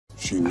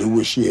She knew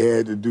what she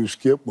had to do.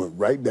 Skip went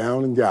right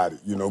down and got it.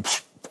 You know,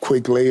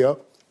 quick layup,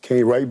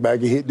 came right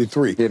back and hit the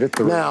three. Hit it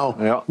through.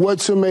 Now,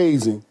 what's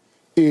amazing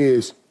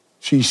is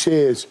she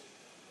says,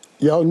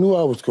 y'all knew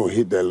I was going to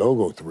hit that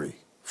logo three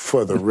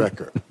for the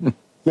record.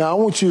 Now, I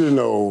want you to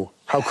know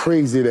how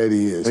crazy that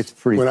is it's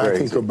pretty when crazy. I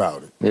think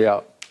about it. Yeah.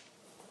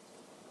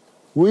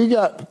 We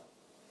got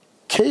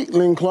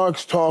Caitlin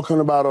Clark's talking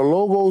about a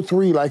logo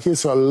three like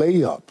it's a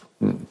layup.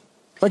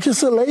 Like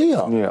it's a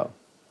layup. Yeah.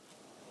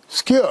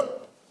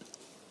 Skip,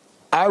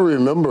 I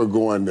remember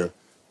going to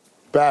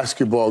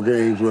basketball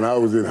games when I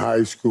was in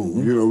high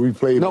school. You know, we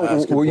played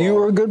basketball. Well, you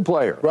were a good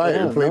player. Right,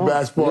 yeah, and played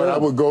basketball. Yeah. I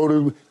would go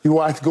to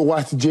go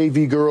watch the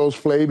JV girls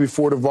play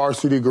before the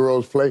varsity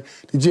girls play.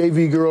 The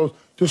JV girls,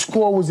 the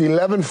score was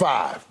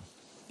 11-5.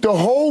 The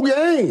whole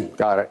game.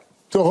 Got it.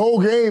 The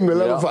whole game,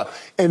 11-5.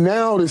 And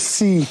now to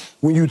see,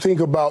 when you think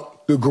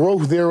about the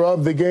growth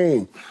thereof the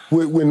game,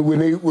 when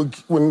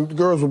the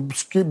girls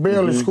were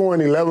barely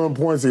scoring 11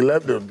 points,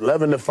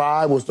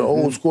 11-5 was the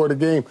whole score of the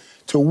game,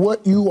 to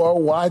what you are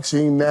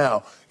watching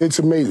now, it's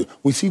amazing.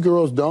 We see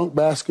girls dunk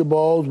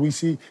basketballs. We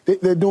see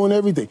they're doing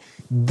everything.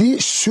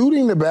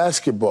 Shooting the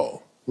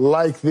basketball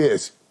like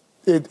this,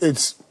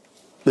 this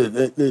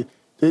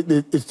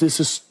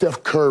is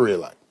Steph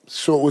Curry-like.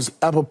 So it was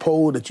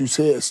apropos that you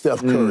said Steph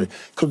Curry,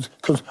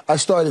 because I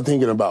started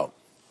thinking about,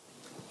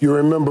 you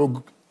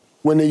remember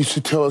when they used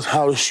to tell us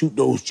how to shoot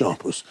those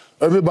jumpers.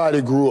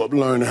 Everybody grew up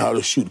learning how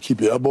to shoot.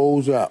 Keep your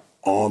elbows out,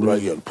 arms right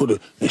here, put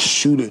it and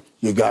shoot it.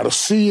 You got to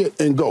see it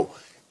and go.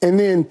 And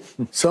then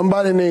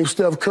somebody named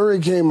Steph Curry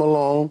came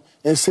along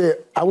and said,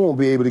 I won't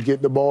be able to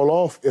get the ball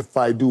off if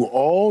I do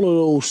all of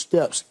those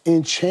steps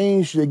and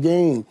change the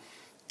game.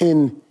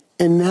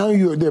 And now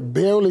they're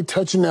barely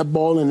touching that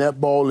ball, and that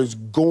ball is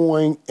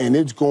going, and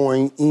it's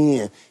going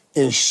in.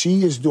 And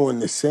she is doing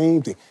the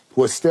same thing.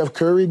 What Steph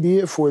Curry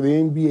did for the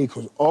NBA,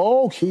 because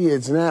all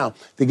kids now,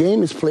 the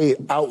game is played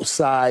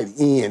outside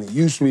in. It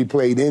used to be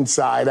played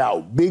inside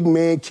out. Big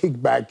man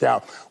kick back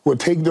out. We'll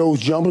take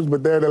those jumpers,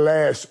 but they're the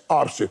last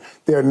option.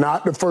 They're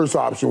not the first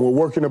option. We're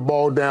working the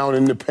ball down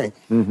in the paint.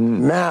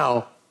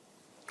 Now,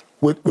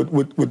 with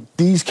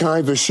these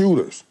kinds of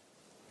shooters,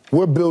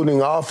 we're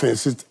building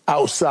offenses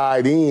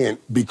outside in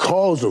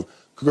because of,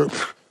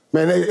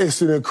 man,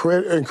 it's an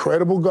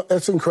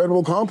incredible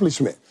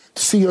accomplishment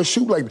to see her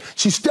shoot like that.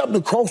 She stepped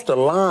across the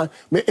line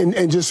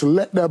and just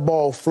let that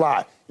ball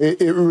fly.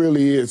 It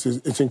really is.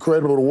 It's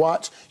incredible to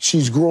watch.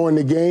 She's growing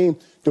the game.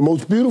 The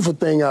most beautiful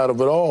thing out of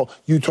it all,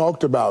 you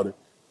talked about it,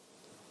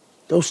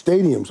 those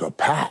stadiums are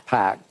packed.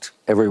 Packed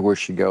everywhere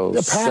she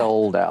goes,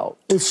 sold out.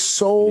 It's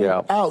sold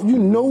out. You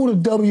know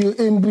the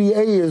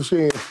WNBA is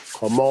saying,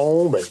 come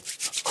on, baby.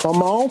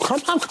 Come on.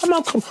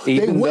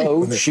 Even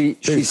though she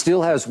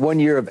still has 1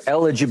 year of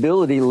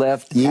eligibility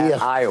left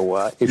at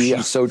Iowa if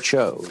she so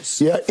chose.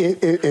 Yeah,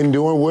 and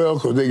doing well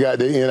because they got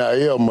the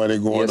NIL money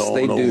going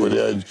on over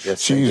there.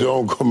 Yes, she's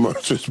on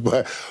commercials.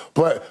 But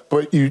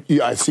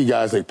I see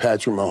guys like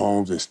Patrick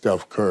Mahomes and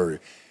Steph Curry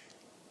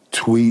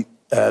tweet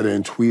at her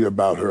and tweet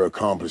about her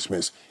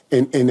accomplishments.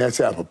 And that's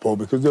apropos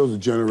because those are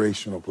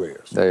generational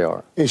players. They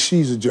are. And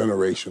she's a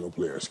generational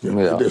player, Skip.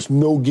 Yeah. There's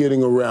no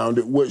getting around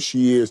it. What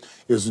she is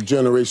a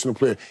generational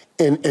player.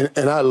 And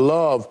I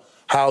love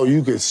how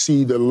you can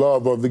see the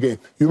love of the game.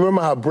 You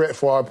remember how Brett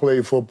Favre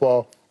played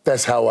football?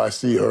 That's how I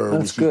see her.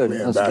 That's good.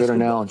 That's a good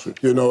analogy.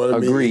 You know what I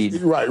mean? Agreed.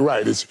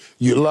 Right.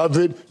 You love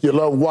it. You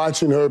love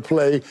watching her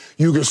play.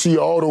 You can see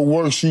all the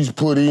work she's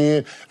put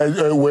in.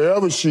 And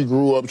wherever she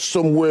grew up,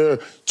 somewhere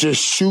just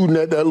shooting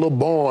at that little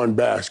barn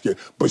basket.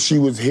 But she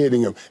was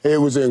hitting them. It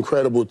was an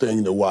incredible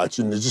thing to watch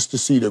and just to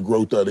see the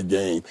growth of the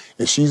game.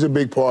 And she's a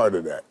big part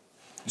of that.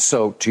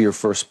 So to your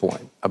first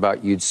point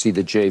about you'd see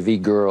the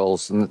JV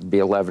girls and it'd be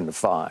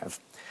 11-5.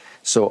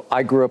 So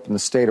I grew up in the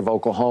state of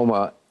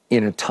Oklahoma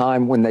in a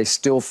time when they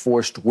still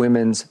forced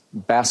women's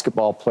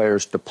basketball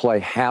players to play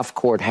half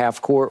court,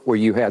 where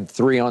you had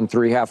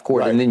 3-on-3 half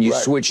court, and then you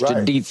switched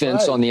to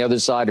defense on the other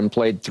side and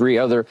played 3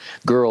 other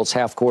girls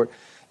half court.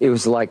 It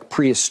was like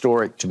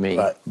prehistoric to me.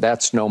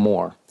 That's no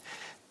more.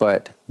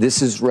 But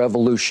this is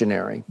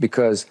revolutionary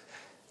because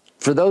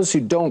for those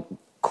who don't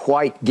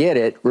quite get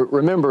it,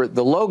 remember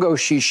the logo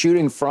she's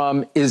shooting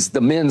from is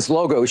the men's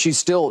logo. She's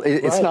still,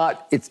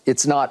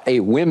 it's not a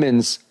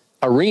women's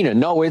arena.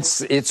 No,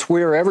 it's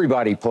where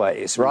everybody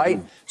plays, right?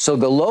 So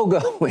the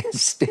logo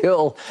is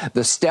still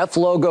the Steph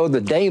logo, the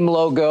Dame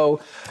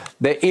logo,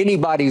 the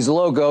anybody's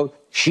logo.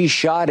 She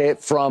shot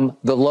it from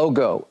the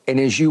logo. And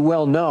as you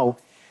well know,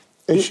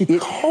 she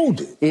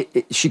called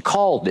it. She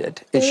called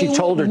it. And she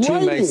told her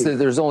teammates that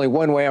there's only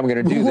one way I'm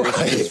going to do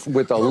this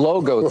with a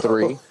logo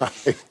 3.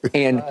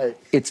 And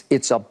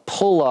it's a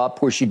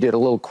pull-up where she did a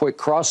little quick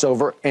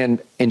crossover,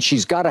 and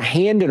she's got a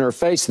hand in her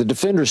face. The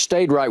defender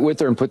stayed right with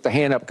her and put the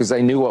hand up because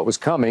they knew what was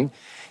coming.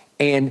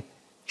 And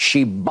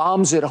she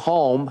bombs it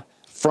home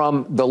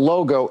from the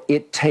logo.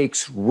 It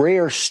takes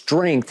rare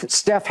strength.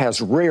 Steph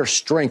has rare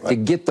strength to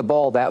get the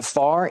ball that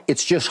far.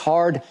 It's just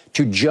hard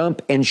to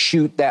jump and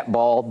shoot that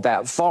ball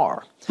that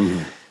far.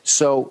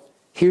 So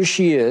here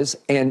she is,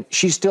 and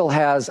she still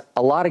has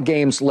a lot of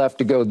games left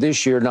to go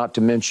this year, not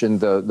to mention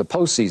the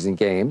postseason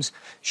games.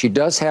 She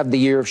does have the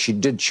year if she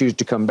did choose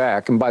to come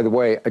back. And by the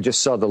way, I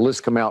just saw the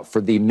list come out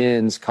for the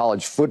men's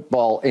college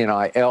football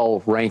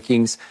NIL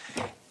rankings,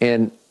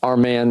 and our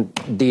man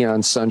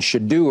Deion's son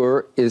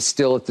Shedeur is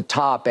still at the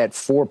top at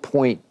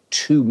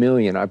 4.2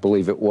 million, I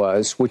believe it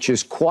was, which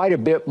is quite a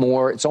bit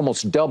more. It's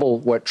almost double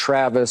what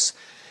Travis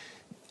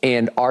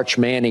and Arch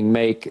Manning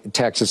make,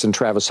 Texas, and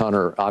Travis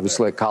Hunter,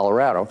 obviously, at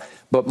Colorado.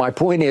 But my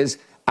point is,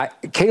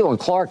 Caitlin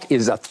Clark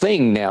is a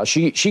thing now.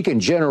 She can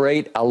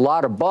generate a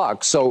lot of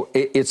bucks. So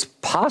it's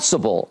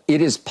possible,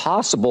 it is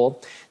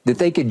possible that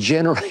they could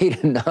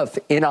generate enough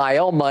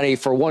NIL money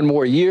for one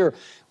more year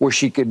where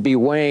she could be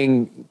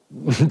weighing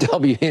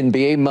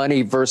WNBA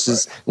money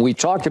versus, we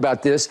talked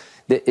about this,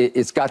 that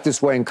it's got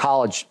this way in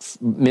college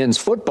men's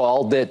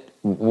football that,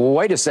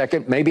 wait a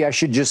second, maybe I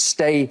should just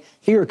stay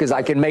here because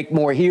I can make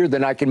more here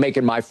than I can make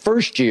in my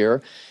first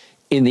year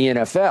in the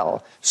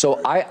NFL. So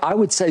I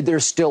would say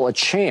there's still a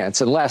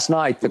chance. And last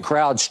night, the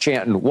crowd's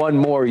chanting, one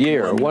more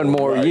year, one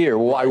more year.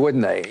 Why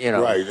wouldn't they? You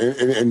know? Right,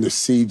 and to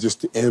see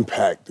just the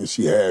impact that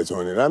she has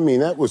on it. I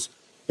mean, that was,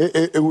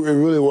 it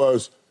really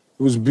was,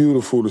 it was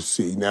beautiful to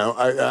see. Now,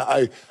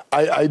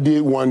 I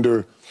did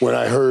wonder when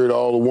I heard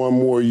all the one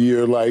more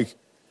year, like,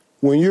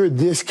 when you're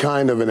this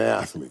kind of an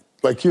athlete,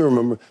 like you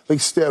remember, like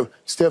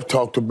Steph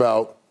talked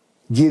about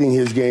getting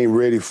his game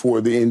ready for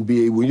the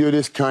NBA. When you're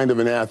this kind of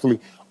an athlete,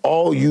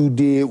 all you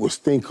did was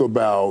think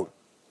about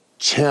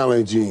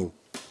challenging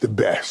the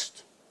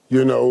best,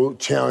 you know,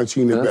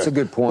 challenging the best. That's a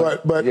good point.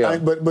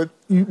 But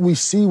we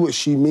see what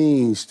she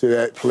means to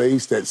that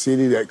place, that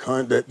city,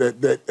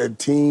 that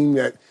team,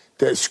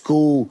 that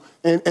school,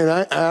 and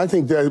I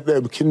think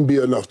that can be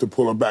enough to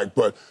pull her back.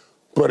 But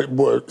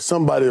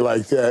somebody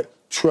like that,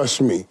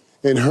 trust me,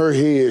 in her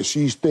head,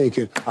 she's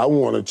thinking, I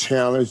want to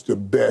challenge the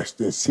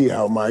best and see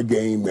how my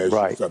game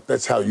measures up.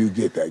 That's how you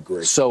get that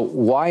grade. So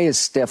why is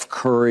Steph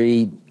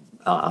Curry,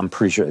 I'm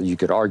pretty sure you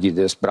could argue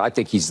this, but I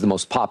think he's the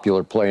most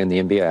popular player in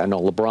the NBA. I know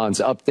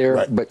LeBron's up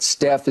there, but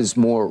Steph is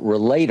more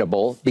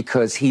relatable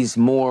because he's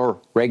more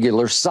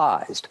regular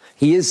sized.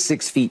 He is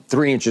 6 feet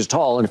 3 inches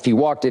tall, and if he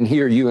walked in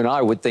here, you and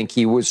I would think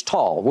he was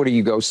tall. What do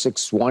you go,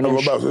 6'1"?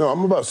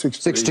 I'm about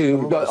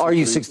 6'3". 6'2". Are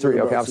you 6'3"?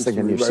 Okay, I was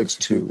thinking you're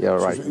 6'2". Yeah,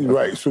 right.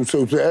 Right. So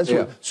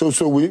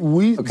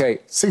we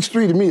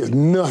 6'3" to me is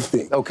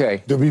nothing.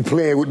 Okay. To be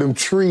playing with them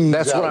trees.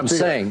 That's what I'm there.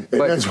 saying.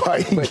 But that's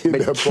why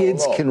but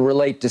kids can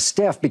relate to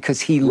Steph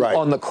because he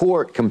on the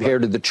court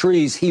compared to the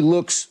trees, he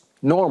looks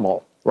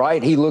normal.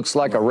 Right? He looks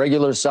like a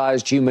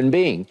regular-sized human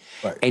being.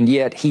 And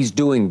yet he's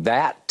doing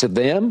that to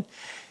them.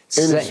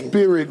 And his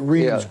spirit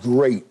reads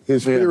great.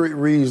 His spirit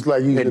reads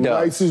like he's the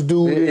nicest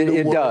dude in the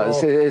world. It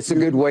does. It's a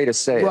good way to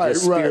say it.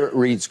 His spirit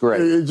reads great.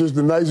 It's just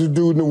the nicest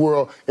dude in the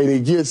world, and he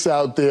gets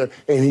out there,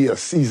 and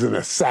he's an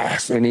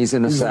assassin. And he's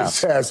an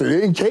assassin.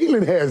 And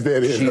Caitlin has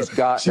that in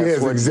her. She has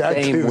what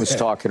exactly Dame was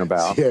talking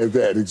about. She has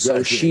that,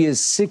 exactly. So she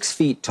is 6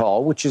 feet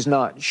tall, which is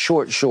not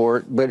short,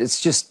 but it's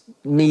just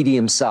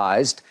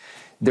medium-sized.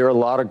 There are a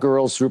lot of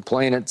girls who are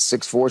playing at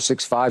 6'4",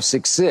 6'5",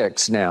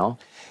 6'6" now.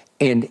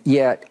 And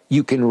yet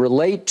you can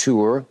relate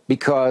to her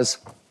because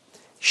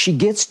she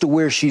gets to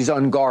where she's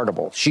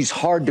unguardable. She's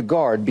hard to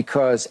guard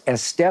because,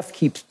 as Steph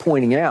keeps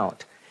pointing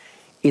out,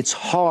 it's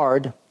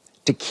hard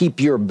to keep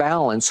your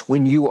balance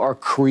when you are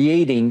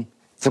creating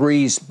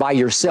threes by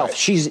yourself.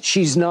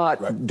 She's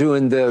not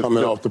doing the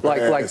coming off the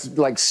pass.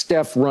 like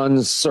Steph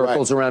runs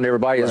circles around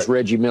everybody as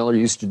Reggie Miller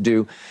used to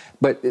do.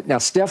 But now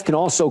Steph can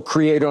also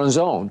create on his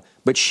own,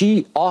 but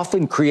she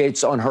often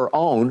creates on her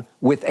own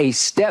with a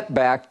step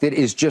back that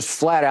is just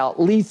flat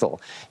out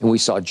lethal. And we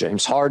saw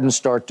James Harden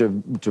start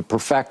to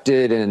perfect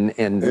it. And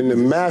the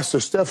master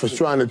Steph is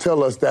trying to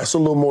tell us that's a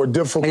little more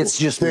difficult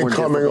than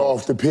coming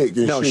off the pick.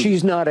 No,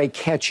 she's not a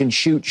catch and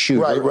shoot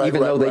shooter,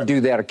 even though they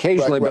do that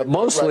occasionally. But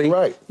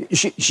mostly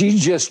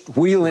she's just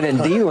wheeling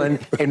and dealing.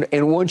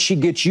 and once she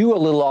gets you a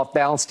little off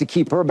balance, to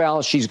keep her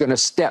balance, she's going to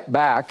step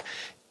back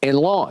and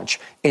launch.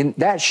 And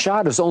that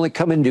shot has only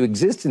come into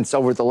existence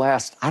over the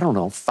last, I don't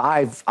know,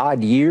 5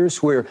 odd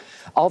years, where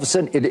all of a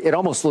sudden it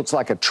almost looks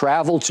like a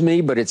travel to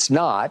me, but it's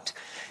not.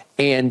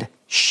 And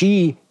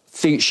she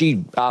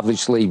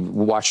obviously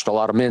watched a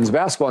lot of men's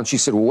basketball, and she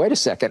said, well, wait a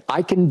second,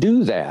 I can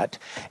do that.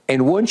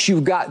 And once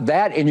you've got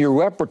that in your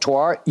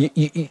repertoire, you're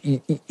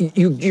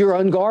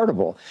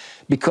unguardable,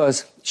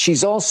 because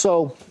she's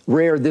also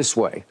rare this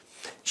way.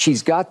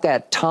 She's got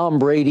that Tom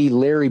Brady,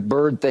 Larry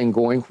Bird thing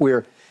going,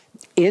 where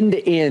end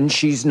to end,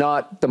 she's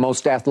not the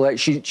most athletic.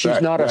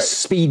 She's not a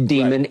speed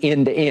demon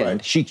end to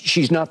end.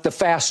 She's not the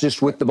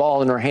fastest with the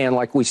ball in her hand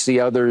like we see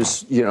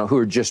others, you know, who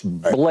are just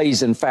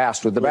blazing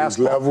fast with the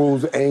basketball.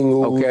 Levels,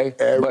 angles. Okay,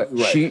 but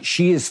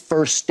she is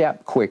first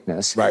step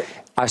quickness.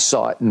 I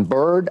saw it in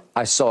Bird.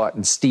 I saw it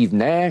in Steve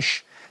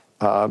Nash.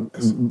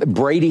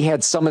 Brady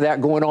had some of that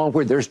going on,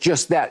 where there's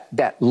just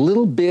that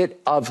little bit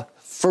of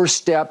first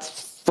step,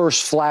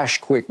 first flash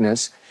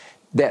quickness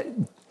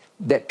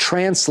that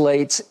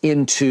translates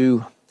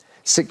into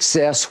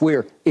success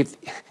where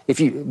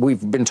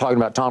we've been talking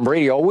about Tom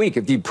Brady all week.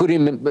 If you put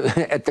him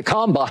at the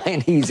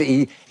combine,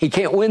 he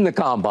can't win the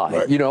combine.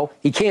 Right. You know,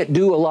 he can't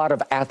do a lot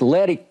of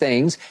athletic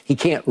things. He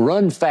can't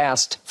run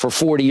fast for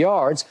 40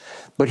 yards,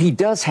 but he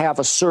does have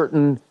a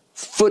certain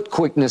foot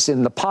quickness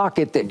in the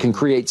pocket that can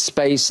create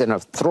space in a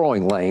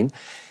throwing lane.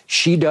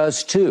 She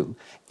does too.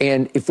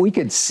 And if we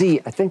could see,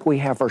 I think we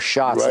have her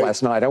shots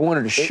last night. I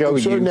wanted to show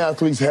you. Certain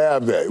athletes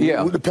have that.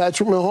 Yeah.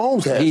 Patrick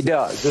Mahomes has. He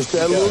does. Just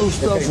that little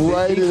stuff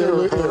right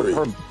in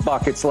her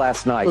buckets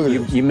last night.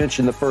 You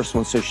mentioned the first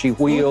one. So she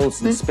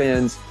wheels and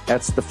spins.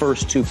 That's the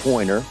first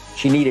 2-pointer.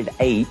 She needed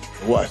 8.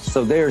 What?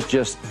 So there's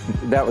just,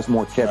 that was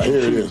more catch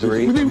and shoot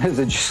 3. It's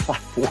just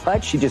like,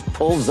 what? She just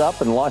pulls up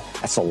and launch.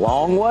 That's a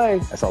long way.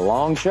 That's a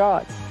long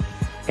shot.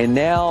 And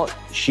now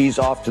she's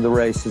off to the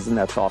races, and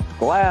that's off the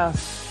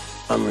glass.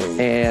 I mean,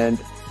 and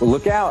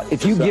look out.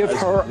 If you give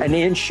her an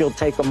inch, she'll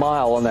take a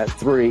mile on that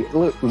 3.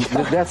 Look,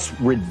 that's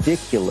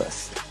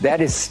ridiculous. That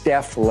is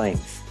Steph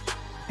length.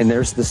 And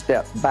there's the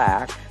step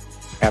back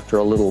after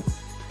a little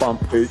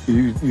bump.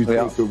 You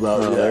think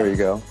about it. There you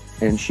go.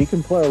 And she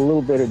can play a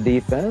little bit of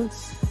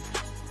defense.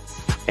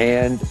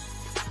 And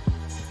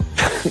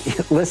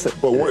listen.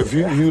 But if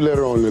you let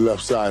her on the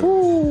left side,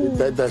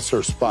 that's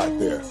her spot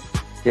there.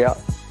 Yeah.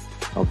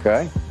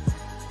 Okay.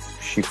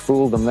 She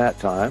fooled him that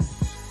time.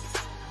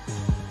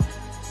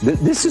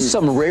 This is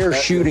some rare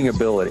shooting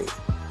ability.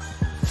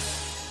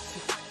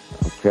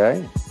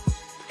 Okay.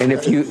 And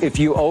if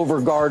you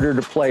overguard her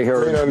to play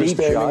her great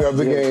understanding shot, of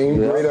the game,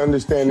 great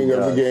understanding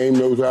of the game,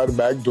 knows how to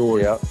backdoor.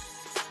 Yeah.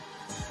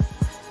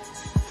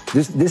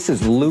 This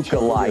is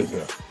Luka-like.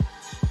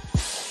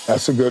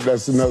 That's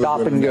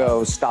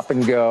another Stop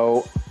and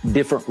go,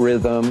 different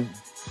rhythm.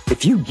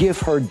 If you give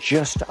her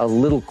just a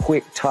little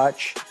quick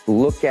touch,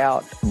 look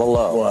out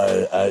below.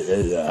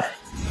 Well,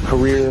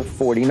 Career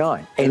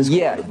 49. And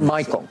yet,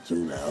 Michael,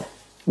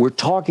 we're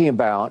talking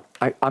about,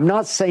 I'm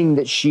not saying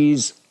that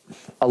she's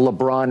a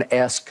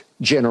LeBron-esque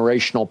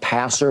generational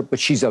passer, but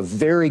she's a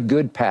very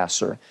good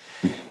passer.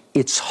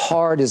 It's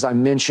hard, as I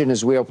mentioned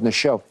as we opened the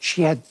show,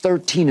 she had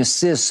 13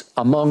 assists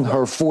among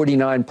her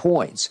 49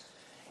 points.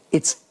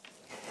 It's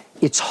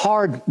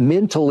hard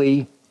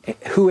mentally.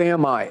 Who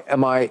am I?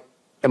 Am I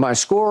a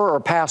scorer or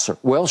passer?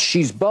 Well,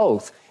 she's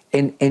both,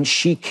 and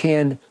she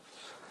can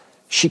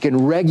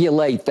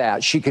regulate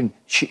that.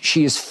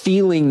 She is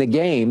feeling the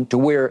game to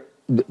where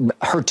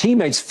her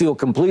teammates feel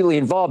completely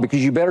involved,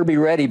 because you better be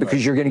ready,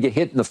 because you're going to get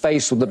hit in the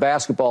face with the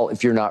basketball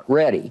if you're not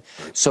ready.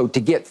 So to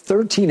get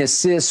 13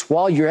 assists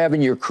while you're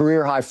having your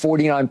career high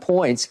 49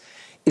 points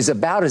is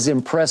about as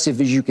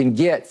impressive as you can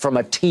get from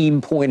a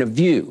team point of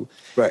view.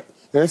 Right.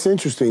 That's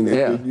interesting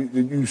that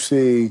you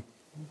see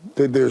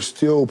that there's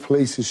still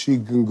places she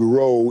can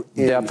grow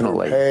in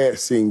her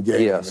passing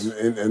game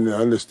and the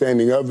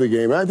understanding of the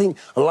game. And I think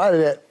a lot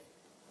of that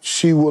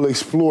she will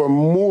explore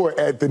more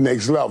at the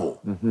next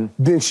level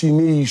than she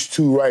needs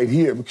to right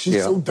here, because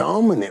she's so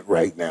dominant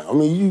right now. I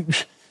mean,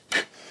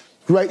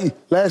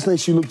 last night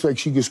she looked like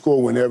she could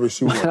score whenever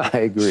she wanted. I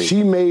agree.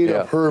 She made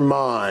up her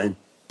mind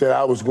that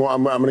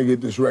I'm going to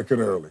get this record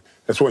early.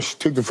 That's why she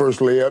took the first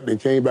layup, then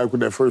came back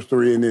with that first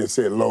 3, and then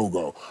said,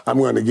 logo. I'm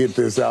going to get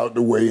this out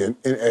the way and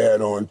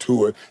add on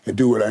to it and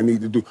do what I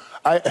need to do.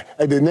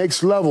 At the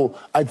next level,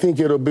 I think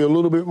it'll be a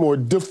little bit more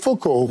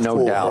difficult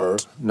for her.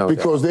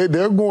 Because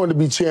they're going to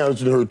be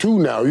challenging her too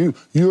now.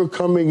 You're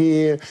coming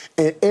in,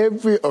 and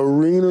every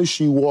arena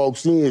she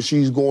walks in,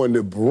 she's going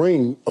to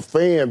bring a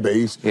fan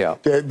base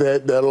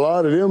that a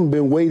lot of them have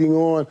been waiting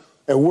on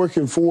and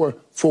working for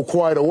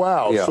quite a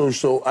while.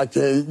 So I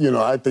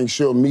think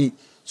she'll meet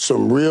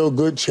some real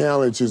good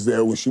challenges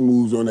there when she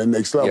moves on that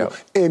next level.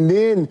 And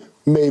then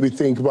maybe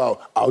think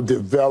about, I'll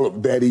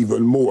develop that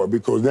even more,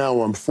 because now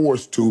I'm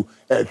forced to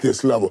at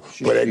this level.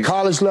 But at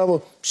college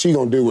level, she's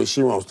going to do what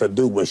she wants to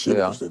do when she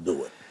wants to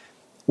do it.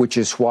 Which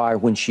is why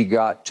when she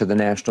got to the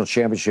national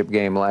championship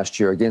game last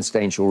year against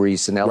Angel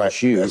Reese and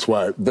LSU, that's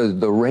why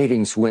the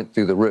ratings went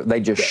through the roof. They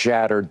just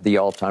shattered the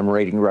all-time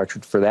rating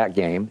record for that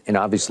game. And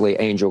obviously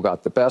Angel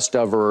got the best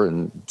of her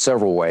in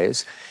several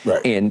ways.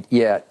 And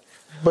yet...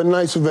 But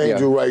nice of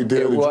Angel right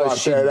there to drop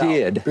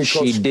that out.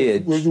 She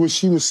did. What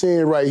she was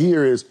saying right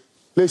here is,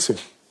 listen,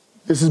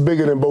 this is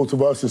bigger than both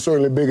of us, and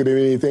certainly bigger than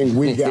anything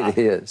we got. It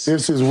is.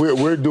 This is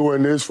we're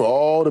doing this for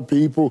all the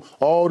people,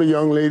 all the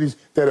young ladies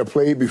that have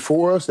played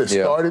before us, that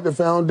started the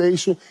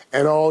foundation,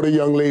 and all the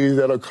young ladies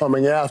that are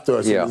coming after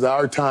us. It's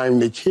our time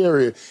to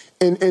carry it,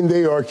 and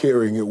they are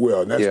carrying it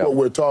well. And that's what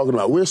we're talking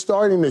about. We're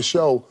starting the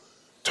show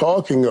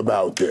talking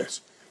about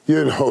this.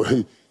 You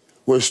know,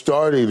 we're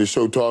starting the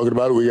show talking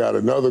about it. We got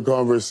another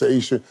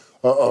conversation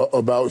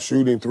about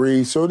shooting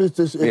threes. So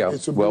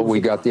it's well, we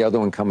got the other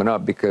one coming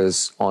up,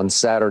 because on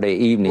Saturday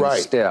evening,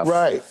 Steph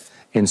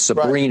and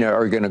Sabrina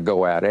are going to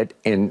go at it.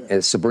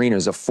 And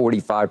Sabrina's a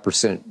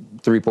 45%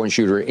 three-point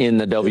shooter in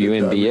the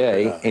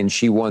WNBA, and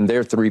she won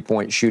their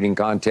three-point shooting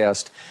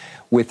contest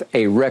with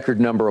a record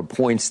number of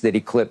points that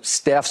eclipsed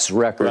Steph's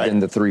record in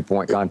the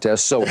three-point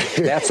contest. So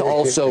that's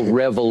also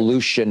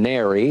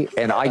revolutionary,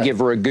 and I give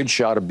her a good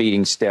shot of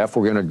beating Steph.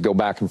 We're going to go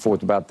back and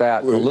forth about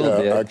that a little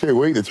bit. I can't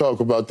wait to talk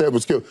about that.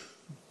 But still,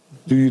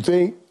 do you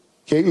think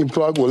Caitlin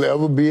Clark will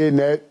ever be in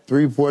that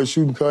three-point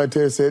shooting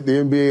contest at the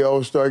NBA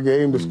All-Star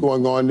Game that's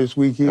going on this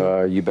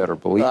weekend? You better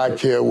believe it. I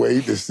can't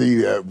wait to see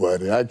that,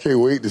 buddy. I can't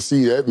wait to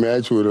see that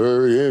match with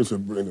her and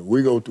Sabrina.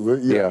 We go through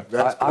it.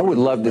 Yeah, I would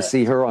love to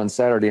see her on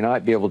Saturday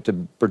night be able to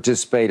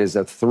participate as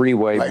a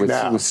three-way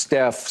with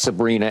Steph,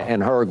 Sabrina,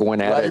 and her going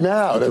at it. Right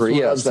now, that's what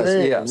I'm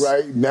saying.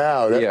 Right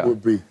now, that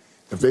would be,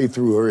 if they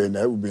threw her in,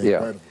 that would be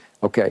incredible.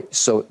 Okay,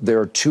 so there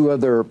are two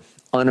other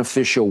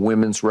unofficial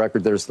women's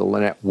record. There's the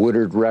Lynette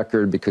Woodard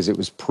record because it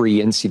was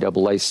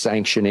pre-NCAA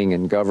sanctioning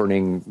and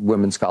governing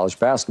women's college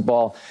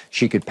basketball.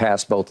 She could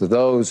pass both of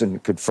those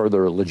and could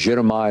further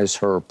legitimize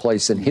her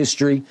place in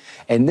history.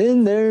 And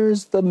then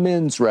there's the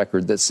men's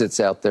record that sits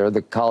out there,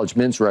 the college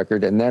men's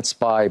record, and that's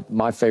by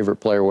my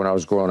favorite player when I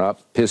was growing up,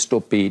 Pistol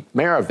Pete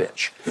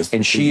Maravich.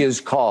 And she is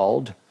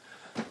called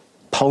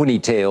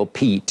Ponytail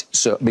Pete,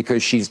 so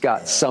because she's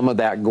got some of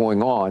that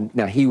going on.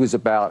 Now, he's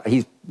a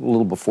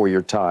little before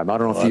your time. I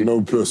don't know if you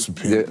know Pistol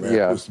Pete,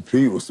 man. Pistol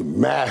Pete was the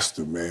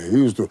master, man.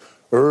 He was the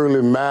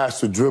early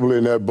master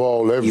dribbling that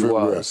ball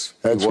everywhere. He was.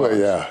 That's right,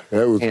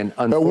 That was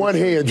that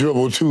one-hand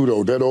dribble, too,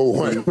 though. That old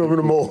one. Remember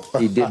them all?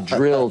 He did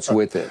drills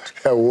with it.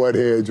 That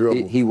one-hand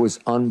dribble. He was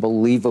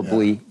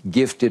unbelievably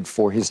gifted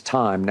for his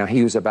time. Now,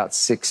 he was about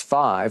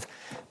 6'5",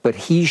 but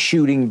he's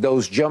shooting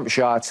those jump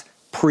shots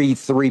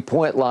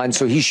pre-three-point line,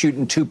 so he's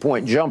shooting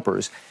two-point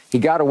jumpers. He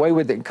got away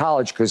with it in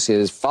college because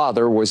his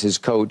father was his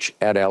coach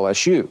at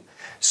LSU.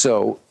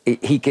 So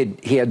he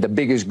had the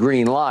biggest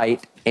green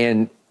light,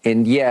 and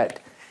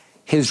yet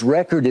his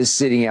record is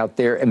sitting out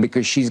there, and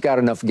because she's got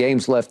enough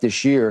games left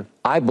this year,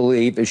 I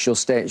believe if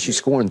she's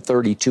scoring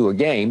 32 a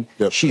game,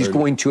 she's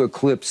going to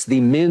eclipse the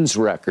men's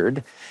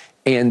record.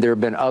 And there have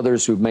been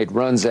others who've made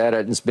runs at it,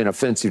 and it's been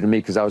offensive to me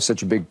because I was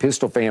such a big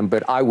Pistol fan,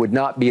 but I would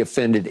not be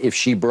offended if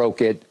she broke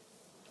it.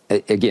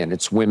 Again,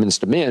 it's women's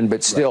to men,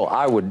 but still,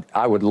 I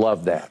would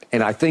love that.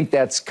 And I think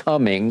that's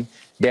coming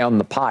down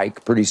the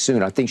pike pretty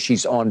soon. I think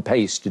she's on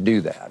pace to do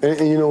that.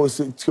 And you know,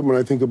 when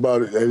I think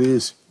about it, that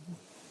is,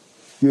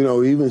 you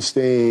know, even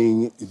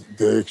staying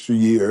the extra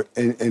year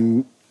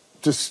and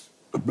just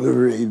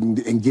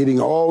obliterating and getting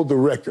all the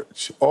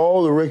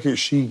records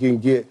she can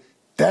get,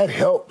 that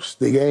helps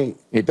the game.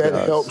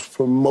 That helps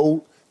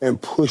promote and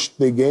push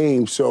the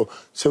game. So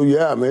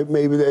yeah,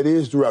 maybe that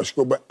is the route she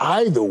go. But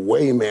either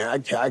way,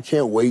 man, I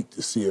can't wait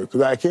to see her,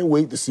 because I can't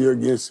wait to see her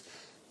against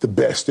the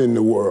best in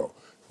the world.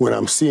 When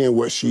I'm seeing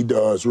what she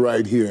does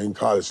right here in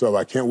college level,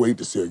 I can't wait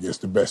to see her against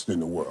the best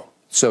in the world.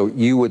 So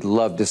you would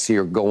love to see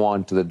her go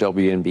on to the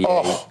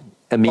WNBA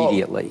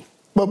immediately.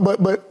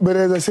 But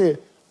as I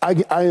said,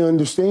 I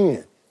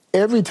understand.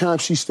 Every time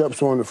she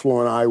steps on the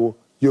floor in Iowa,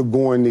 you're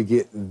going to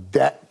get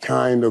that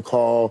kind of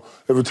call.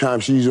 Every time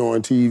she's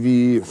on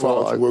TV and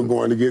Fox, we're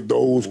going to get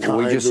those kinds of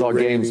ratings. We just saw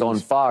games on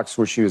Fox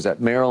where she was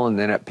at Maryland,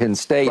 then at Penn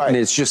State, and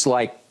it's just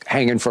like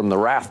hanging from the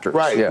rafters.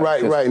 Right.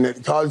 And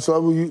at college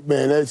level,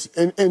 man, that's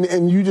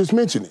and you just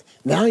mentioned it.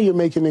 Now you're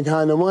making the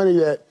kind of money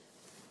that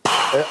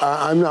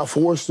I'm not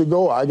forced to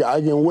go. I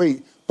can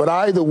wait. But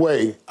either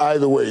way,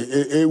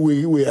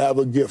 we have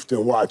a gift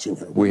in watching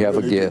her. We have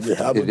a gift.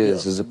 It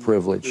is a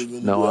privilege.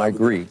 No, I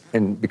agree.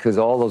 And because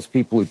all those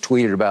people who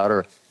tweeted about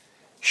her,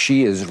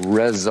 she is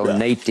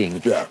resonating.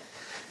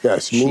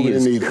 She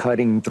is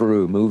cutting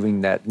through,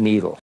 moving that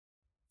needle.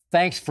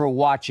 Thanks for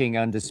watching,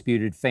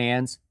 Undisputed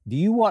fans. Do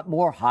you want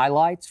more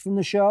highlights from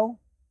the show?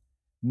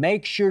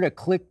 Make sure to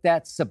click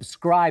that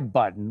subscribe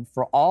button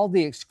for all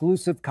the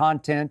exclusive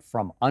content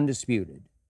from Undisputed.